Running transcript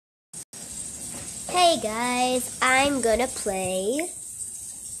Hey guys, I'm gonna play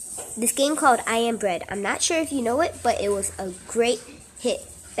this game called I Am Bread. I'm not sure if you know it, but it was a great hit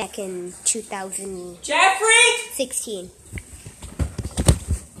back in 2016.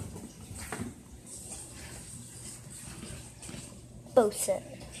 Bosa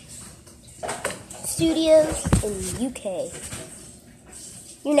Studios in UK,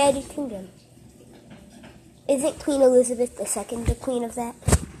 United Kingdom. Isn't Queen Elizabeth II the queen of that?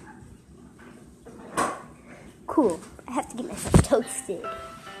 Cool. I have to get myself toasted.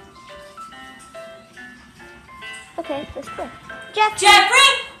 Okay, let's play.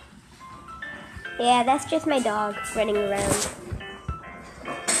 Jeffrey! Yeah, that's just my dog running around.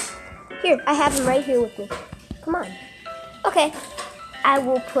 Here, I have him right here with me. Come on. Okay. I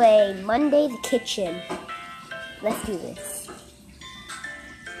will play Monday the Kitchen. Let's do this.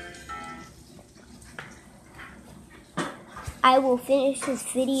 I will finish this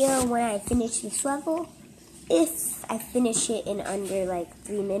video when I finish this level. If I finish it in under like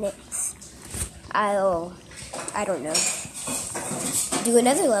 3 minutes, I don't know, do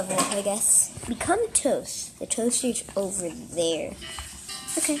another level, I guess. Become toast. The toaster's over there.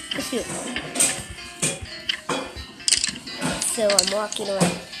 Okay, let's do it. So I'm walking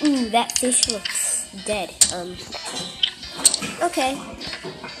around. Ooh, that fish looks dead. Okay.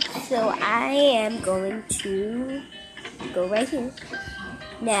 So I am going to go right here.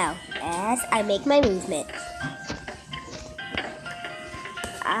 Now, as I make my movement,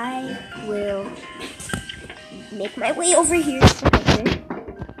 I will make my way over here.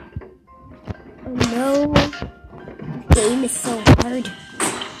 Oh no, this game is so hard.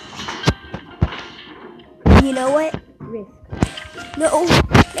 You know what? Risk. No,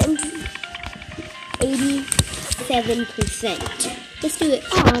 87%. Let's do it.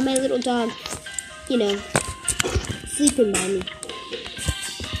 Oh, my little dog, sleeping by me.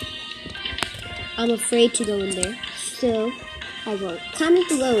 I'm afraid to go in there, so I won't. Comment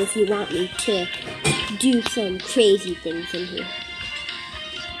below if you want me to do some crazy things in here.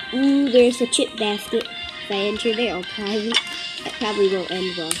 Ooh, there's a chip basket. If I enter there, that probably won't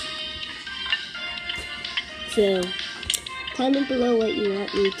end well. So, comment below what you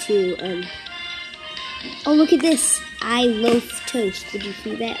want me to, Oh, look at this. I loaf toast. Did you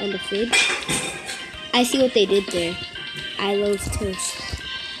see that on the fridge? I see what they did there. I loaf toast.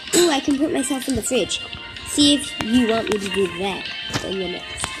 Ooh, I can put myself in the fridge. See if you want me to do that in the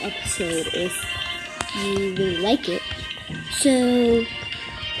next episode, if you really like it. So,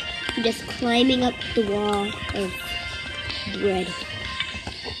 I'm just climbing up the wall of bread,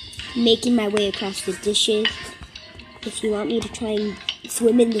 making my way across the dishes. If you want me to try and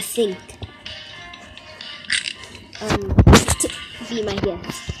swim in the sink, be my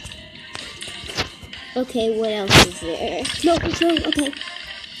guest. Okay, what else is there? No, okay.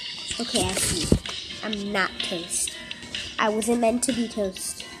 Okay, I see. I'm not toast. I wasn't meant to be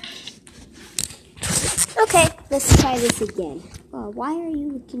toast. Okay, let's try this again. Oh, why are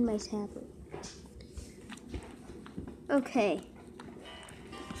you licking my tablet? Okay.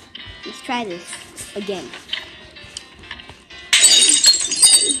 Let's try this again.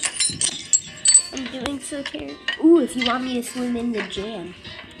 I'm doing so terrible. Ooh, if you want me to swim in the jam.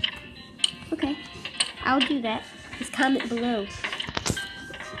 Okay, I'll do that. Just comment below.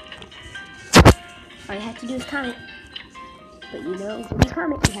 All you have to do is comment. But when you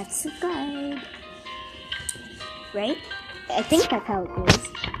comment, you have to subscribe. Right? I think that's how it goes.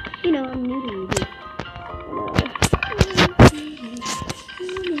 I'm new to YouTube.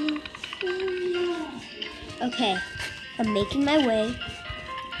 Okay, I'm making my way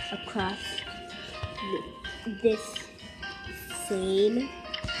across this same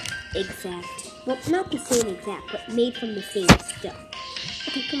exact, well, not the same exact, but made from the same stuff.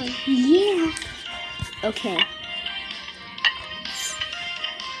 Okay, come on. Yeah! Okay.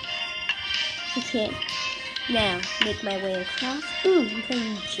 Okay. Now, make my way across. Ooh, I'm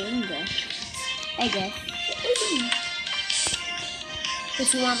playing Jenga, I guess.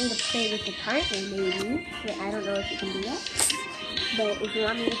 If you want me to play with a partner, maybe. But I don't know if you can do that. But if you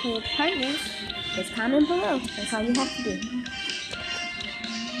want me to play with a partner, just comment below. That's all you have to do.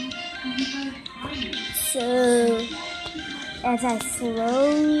 So, as I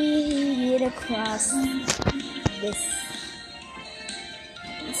slowly get across this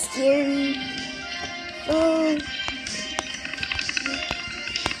scary, I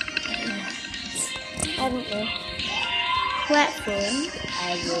don't know, platform, I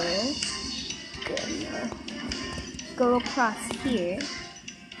will go across here,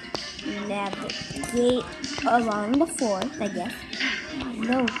 navigate along the floor, I guess.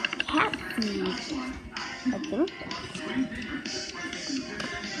 No, cat food, I think.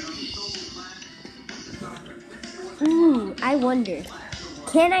 Ooh, I wonder.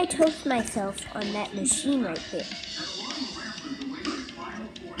 Can I toast myself on that machine right there?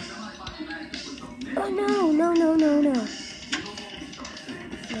 Oh no, no, no, no, no.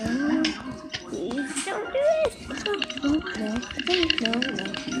 No, please don't do it. No, please, no.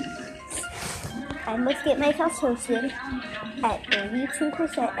 I must get myself toasted at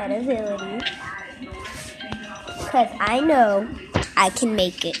 32% edibility. Because I know I can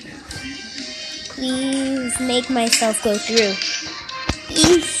make it. Please make myself go through.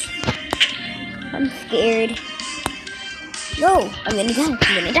 Eesh. I'm scared. No, I'm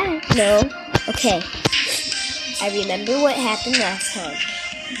gonna die. No. Okay. I remember what happened last time.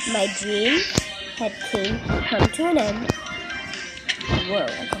 My dream had come to an end. Whoa,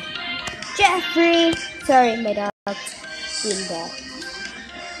 okay. Jeffrey! Sorry, my dog's being bad.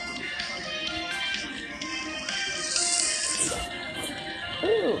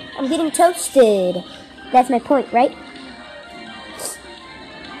 Ooh, I'm getting toasted. That's my point, right?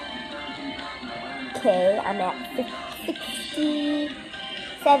 Okay, I'm at 60,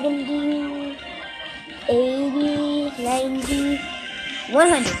 70, 80, 90,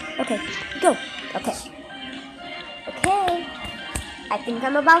 100. Okay, go. Okay. Okay. I think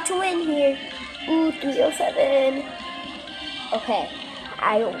I'm about to win here. Ooh, 307. Okay.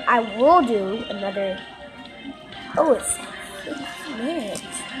 I will do another. Oh, it's 6 minutes.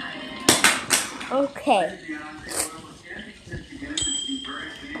 Okay.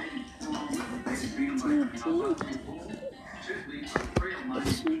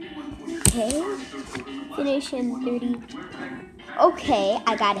 Okay. Finish in 30. Okay,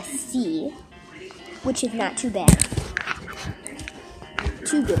 I got a C, which is not too bad.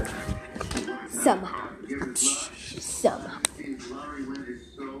 Too good. Somehow.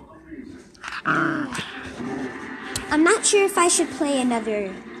 I'm not sure if I should play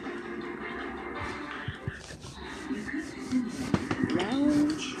another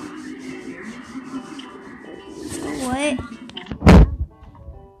lounge. What?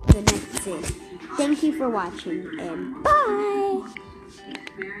 The next thing. Thank you for watching and bye!